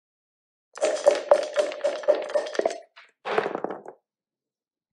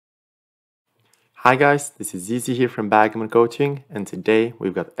Hi guys, this is Zizka here from Backgammon Coaching, and today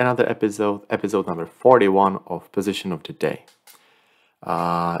we've got another episode number 41 of Position of the Day.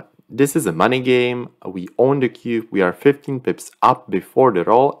 This is a money game. We own the cube. We are 15 pips up before the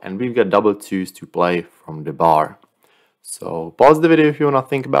roll, and we've got double twos to play from the bar. So pause the video if you want to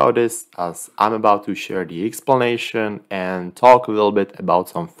think about this, as I'm about to share the explanation and talk a little bit about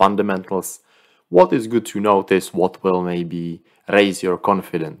some fundamentals. What is good to notice, what will maybe raise your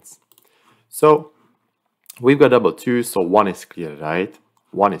confidence. So we've got double twos, so one is clear, right?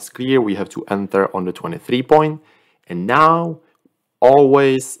 One is clear, we have to enter on the 23 point. And now,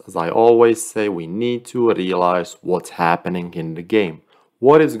 as I always say, we need to realize what's happening in the game.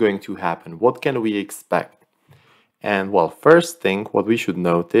 What is going to happen? What can we expect? And well, first thing, what we should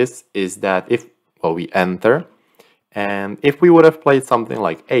notice is that we enter, and if we would have played something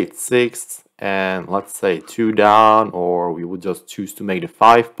like 8-6, and let's say 2 down, or we would just choose to make the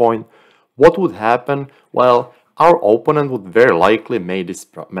 5 point, what would happen? Well, our opponent would very likely make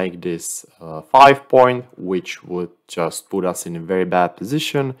this 5 point, which would just put us in a very bad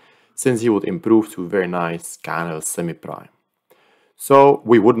position, since he would improve to a very nice kind of semi-prime. So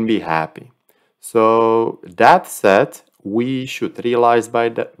we wouldn't be happy. So that said, we should realize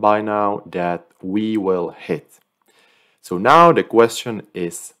by now that we will hit. So now the question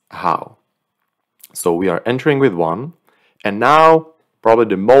is how? So we are entering with 1, and now probably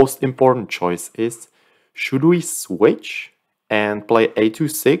the most important choice is, should we switch and play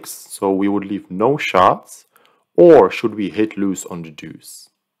a2-6, so we would leave no shots, or should we hit loose on the deuce?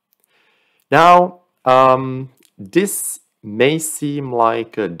 Now, this may seem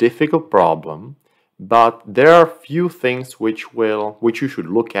like a difficult problem, but there are few things which you should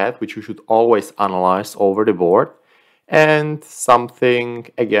look at, which you should always analyze over the board, and something,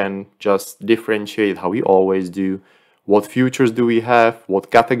 again, just differentiate how we always do. What futures do we have, what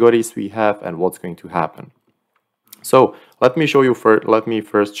categories we have, and what's going to happen. So let me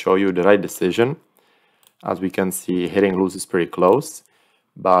first show you the right decision. As we can see, hitting loose is pretty close,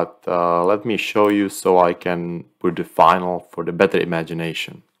 but let me show you so I can put the final for the better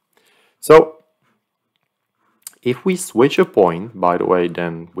imagination. So if we switch a point, by the way,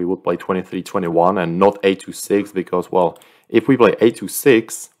 then we would play 23-21 and not a2-6, because, well, if we play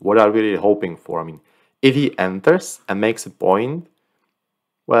a2-6, what are we really hoping for? I mean, if he enters and makes a point,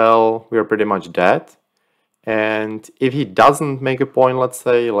 well, we are pretty much dead. And if he doesn't make a point, let's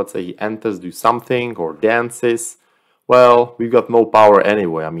say he enters, do something, or dances, well, we've got no power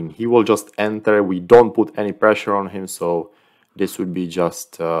anyway. I mean, he will just enter, we don't put any pressure on him, so this would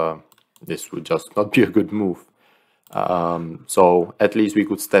just not be a good move. So at least we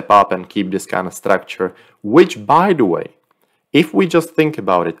could step up and keep this kind of structure, which, by the way, if we just think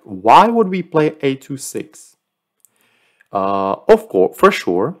about it, why would we play a2-6? Of course, for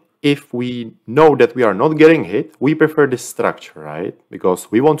sure, if we know that we are not getting hit, we prefer this structure, right? Because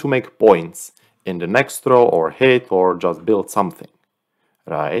we want to make points in the next row, or hit, or just build something,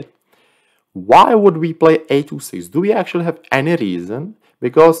 right? Why would we play a2-6? Do we actually have any reason?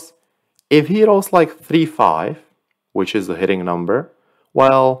 Because if he rolls like 3-5, which is the hitting number,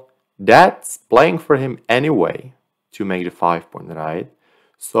 well, that's playing for him anyway to make the 5 point, right?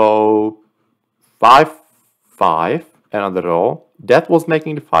 So 5-5, another row, that was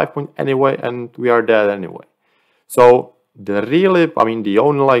making the 5 point anyway, and we are dead anyway. So the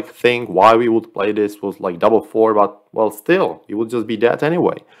only thing why we would play this was like double 4, but well, still, you would just be dead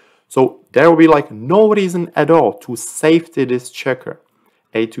anyway. So there will be no reason at all to safety this checker.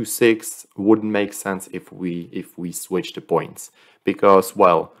 a2-6 wouldn't make sense if we switch the points, because,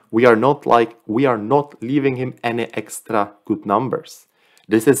 well, we are not leaving him any extra good numbers.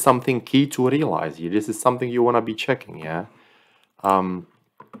 This is something key to realize here. This is something you want to be checking, yeah?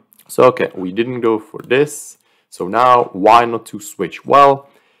 So okay, we didn't go for this. So now, why not to switch? Well,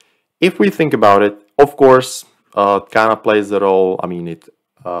 if we think about it, of course, kind of plays a role. I mean, it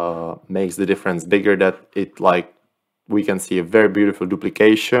makes the difference bigger, that we can see a very beautiful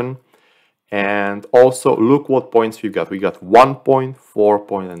duplication. And also, look what points we got. We got 1 point, 4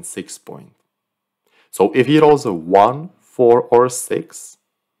 point, and 6 point. So if he rolls a 1, 4, or 6,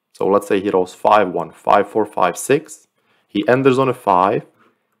 so let's say he rolls 5-1, 5-4, 5-6, he enters on a 5,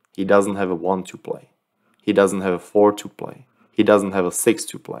 he doesn't have a 1 to play. He doesn't have a 4 to play. He doesn't have a 6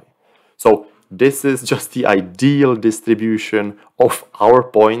 to play. So this is just the ideal distribution of our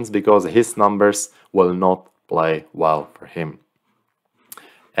points, because his numbers will not play well for him.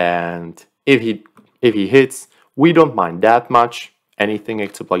 And if he hits, we don't mind that much. Anything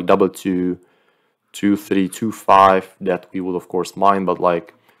except double 2, 2-3, 2-5, that we would of course mind, but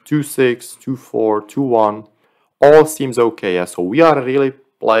 2-6, 2-4, 2-1, all seems okay. Yeah? So we are really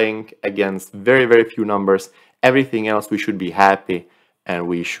playing against very, very few numbers. Everything else we should be happy and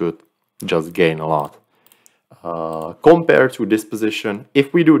we should just gain a lot. Compared to this position,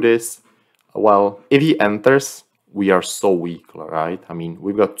 if we do this, well, if he enters, we are so weak, right? I mean,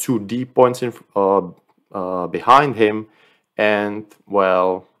 we've got 2 deep points in behind him, and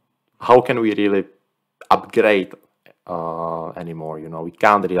well, how can we really upgrade anymore? You know, we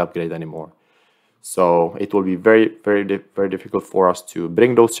can't really upgrade anymore. So it will be very, very difficult for us to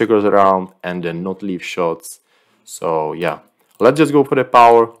bring those checkers around and then not leave shots. So yeah, let's just go for the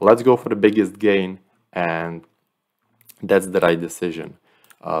power. Let's go for the biggest gain, and that's the right decision.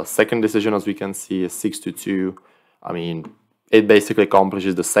 Second decision, as we can see, is 6-2. I mean, it basically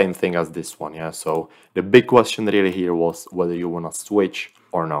accomplishes the same thing as this one, yeah? So the big question really here was whether you want to switch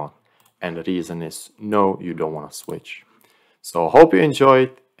or not. And the reason is no, you don't want to switch. So hope you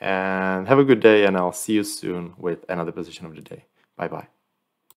enjoyed and have a good day, and I'll see you soon with another position of the day. Bye-bye.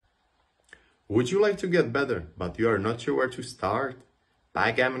 Would you like to get better, but you are not sure where to start?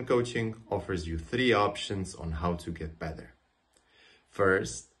 Backgammon Coaching offers you 3 options on how to get better.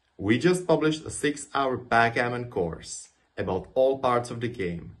 First, we just published a 6-hour backgammon course about all parts of the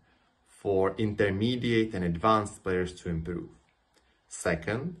game for intermediate and advanced players to improve.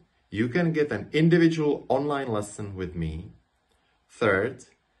 Second, you can get an individual online lesson with me. Third,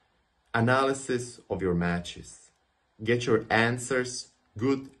 analysis of your matches. Get your answers,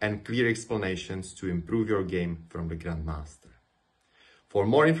 good and clear explanations to improve your game from the Grandmaster. For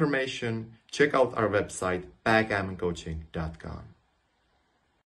more information, check out our website backgammoncoaching.com.